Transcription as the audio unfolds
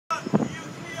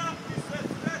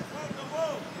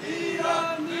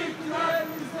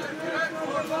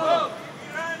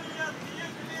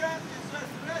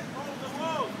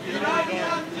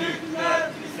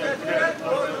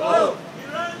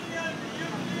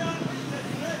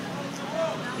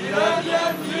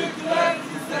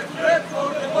a threat for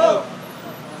the world.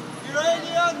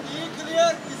 Iranian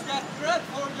nuclear is a threat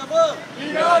for the world.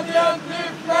 Iranian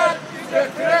nuclear is a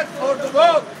threat for the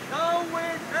world. Down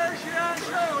with Persian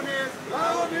chauvinism.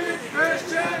 Down with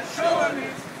Persian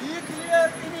chauvinism. Nuclear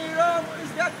in Iran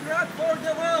is a threat for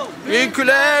the world.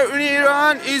 Nuclear in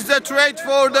Iran is the threat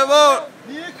for the world.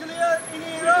 Nuclear in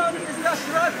Iran is a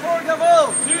threat for the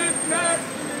world. Nuclear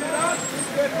in Iran is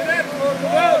a threat for the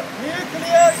world.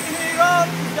 Nuclear in Iran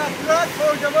is a threat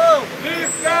for the world.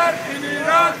 Nuclear in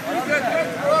Iran is a threat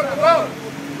for the world.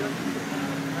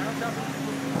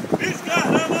 Biz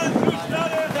kahraman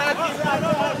Türkleri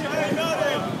aslara baş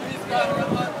eğmerim. Biz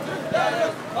kahraman Türkleri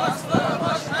aslara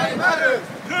baş eğmerim.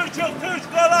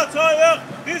 Türk kalacağız,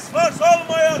 biz Fars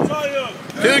olmayacağız.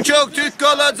 Türk Türk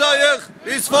kalacağız,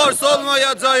 biz Fars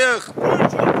olmayacağız.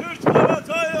 Türk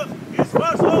kalacağız, biz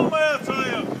Fars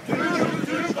olmayacağız.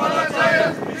 Türk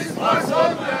kalacağız, biz Fars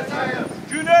olmayacağız.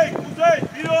 Güney kuzey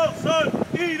bir olsun,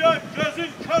 İran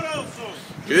gözün kör olsun.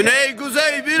 Güney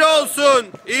kuzey bir olsun,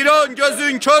 İran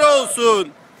gözün kör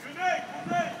olsun. Güney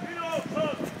kuzey bir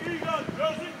olsun, İran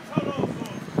gözün kör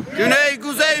olsun. Güney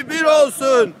kuzey bir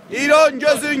olsun, İran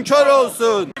gözün kör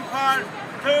olsun.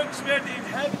 Turks were the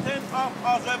inhabitants of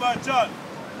Azerbaijan.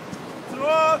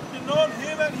 Throughout the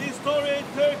non-human history,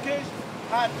 Turkish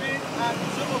had been an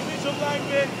official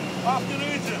language of the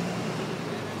region.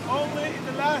 Only in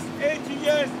the last 80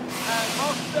 years, and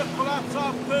after the collapse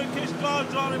of Turkish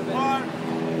Qajar Empire,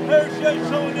 Persian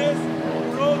chauvinists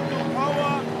rose to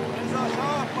power in the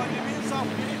Shah by the means of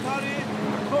military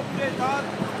coup d'etat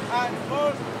and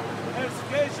forced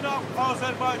persecution of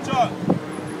Azerbaijan.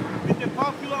 With the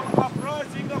popular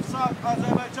uprising of South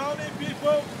Azerbaijani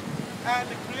people and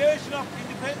the creation of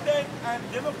independent and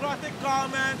democratic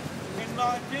government in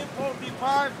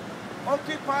 1945,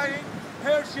 occupying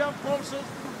Persian forces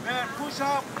were pushed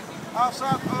out of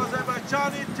South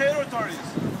Azerbaijani territories.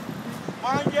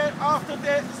 1 year after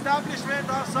the establishment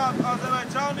of South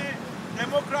Azerbaijani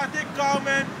democratic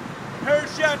government,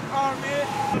 Persian army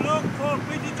looked for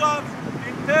petty jobs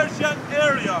in Persian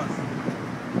areas.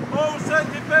 Over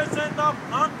 70% of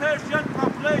non-Persian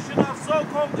population of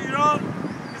so-called Iran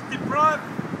is deprived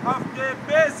of their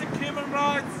basic human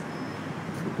rights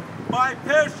by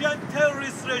Persian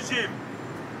terrorist regime.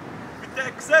 With the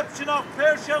exception of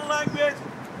Persian language,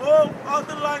 all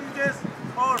other languages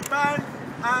are banned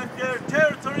and their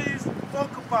territories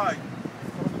occupied.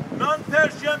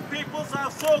 Non-Persian peoples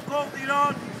of so-called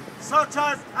Iran, such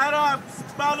as Arabs,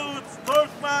 Baluchs,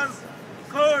 Turkmens,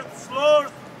 Kurds,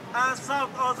 Lurs, and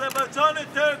South Azerbaijani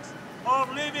Turks are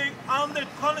living under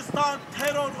constant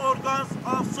terror organs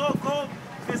of so-called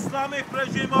Islamic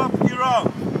regime of Iran.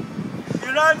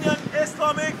 Iranian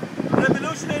Islamic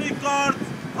Revolutionary Guard,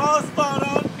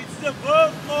 Pasdaran, which is a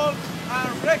world-known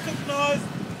and recognized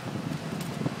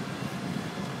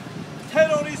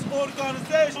terrorist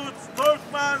organization,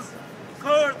 Turkmens,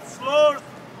 Kurds, Lurs,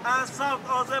 and South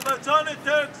Azerbaijani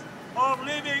Turks are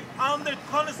living under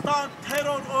constant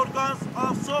terror organs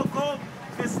of so-called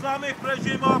Islamic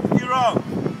regime of Iran.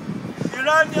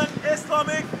 Iranian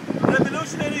Islamic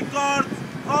Revolutionary Guard,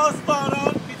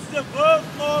 Pasdaran, which is a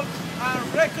world-known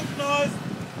and recognized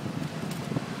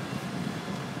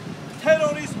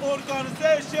terrorist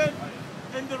organization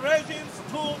in the regime's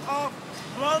tool of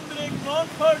plundering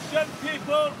non-Persian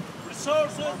people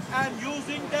resources and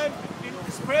using them in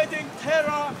spreading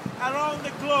terror around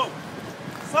the globe.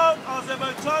 South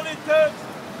Azerbaijani Turks,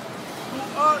 who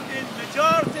are in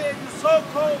majority in the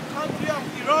so-called country of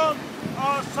Iran,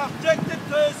 are subjected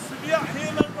to severe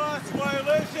human rights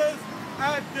violations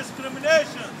and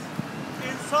discriminations.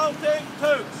 Insulting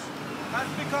Turks has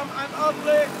become an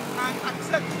ugly and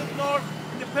accepted norm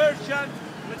in the Persian.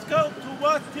 Let's go to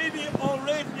watch TV or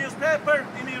read newspaper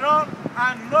in Iran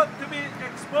and not to be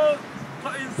exposed to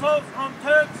insults on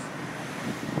Turks.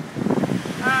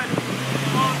 And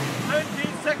on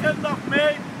 22nd of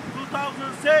May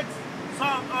 2006,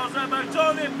 South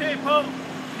Azerbaijani people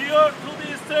here to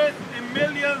the street in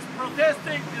millions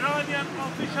protesting Iranian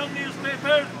official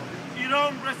newspapers.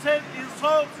 Iran received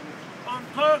insults on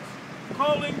Turks,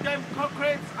 calling them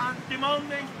cockroaches and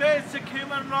demanding basic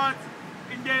human rights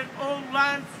in their own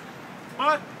lands.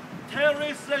 But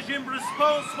terrorist regime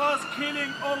response was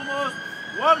killing almost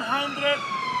 100,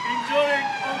 injuring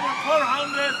over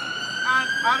 400, and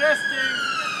arresting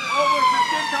over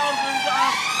 15,000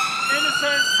 of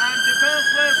innocent and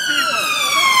defenseless people.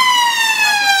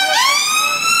 At the present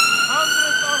time,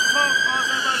 hundreds of South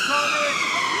Azerbaijani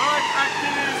rights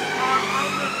activists are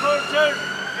under torture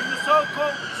in the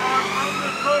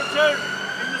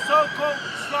so-called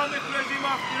Islamic regime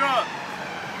of Iran.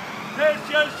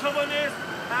 Persian chauvinist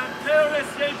and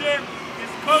terrorist regime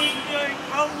is continuing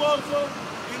unlawful,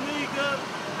 illegal,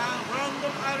 and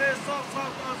random arrests of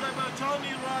South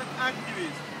Azerbaijani right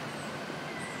activists.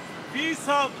 We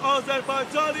South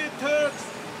Azerbaijani Turks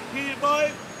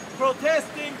hereby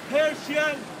protesting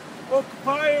Persian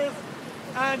occupiers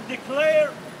and declare: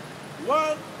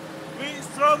 1. We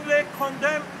strongly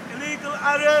condemn illegal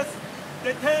arrests,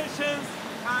 detentions,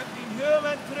 and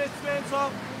inhuman treatments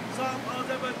of some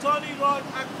Azerbaijani right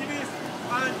activists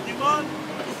and demand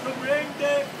to bring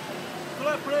the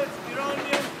culprit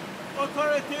Iranian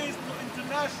authorities to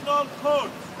international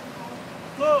courts.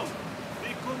 2.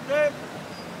 We condemn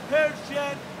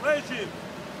Persian regime.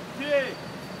 3.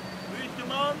 We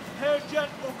demand Persian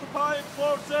occupying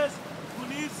forces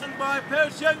policed by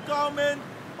Persian government,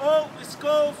 all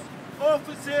schools,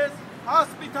 offices,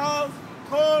 hospitals,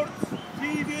 courts,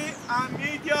 TV and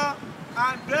media,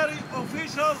 and very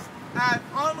official and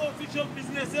unofficial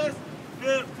businesses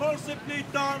were forcibly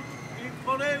done in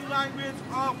foreign language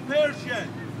of Persian.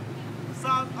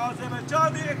 South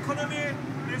Azerbaijani economy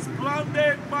is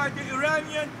plundered by the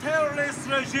Iranian terrorist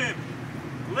regime,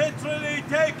 literally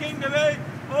taking away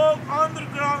all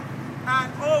underground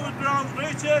and overground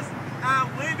riches and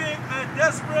leaving a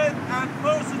desperate and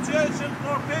poor situation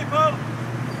for people,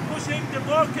 pushing the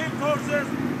working forces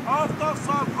out of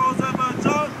South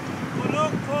Azerbaijan to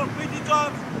look for petty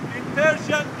jobs in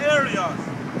Persian areas.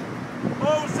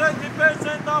 Over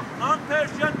 70% of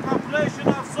non-Persian population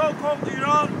of so-called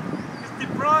Iran is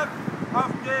deprived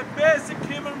of their basic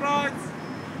human rights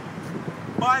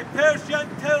by Persian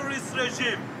terrorist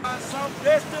regime. And some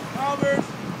Western powers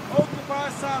occupy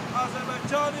some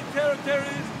Azerbaijani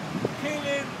territories,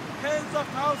 killing tens of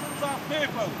thousands of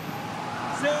people.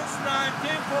 Since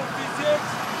 1946,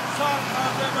 South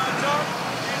Azerbaijan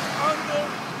is under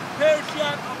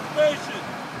Persian occupation.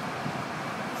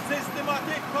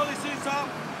 Systematic policies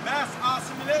of mass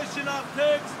assimilation of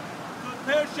Turks to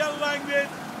Persian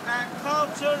language and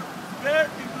culture were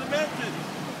implemented.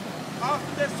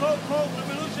 After the so-called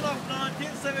revolution of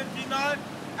 1979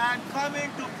 and coming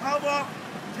to power,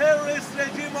 terrorist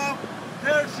regime of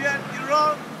Persian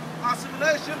Iran,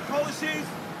 assimilation policies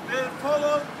were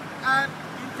followed and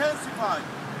intensified.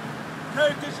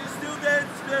 Turkish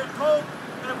students were taught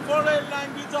the foreign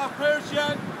language of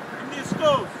Persian in the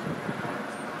schools.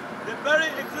 The very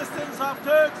existence of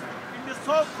Turks in the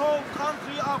so-called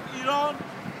country of Iran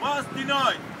was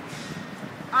denied.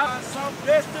 And some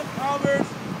Western powers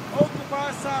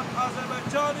occupy some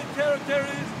Azerbaijani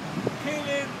territories,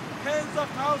 killing tens of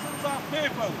thousands of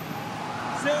people.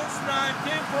 Since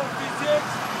 1946,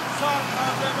 South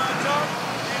Azerbaijan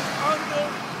is under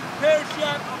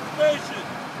Persian occupation.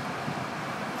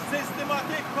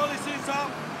 Systematic policies of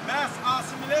mass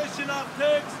assimilation of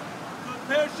Turks to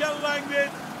Persian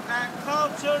language and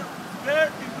culture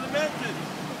were implemented.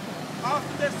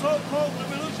 After the so-called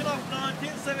revolution of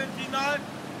 1979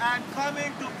 and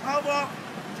coming to power,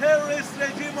 terrorist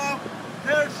regime of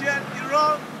Persian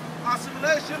Iran,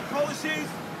 assimilation policies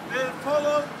were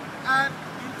followed and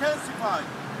intensified.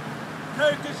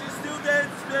 Turkish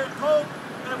students were taught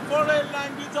the foreign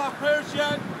language of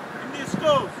Persian in the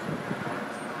schools.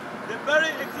 The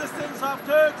very existence of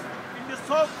Turks in the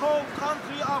so-called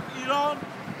country of Iran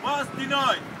was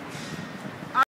denied.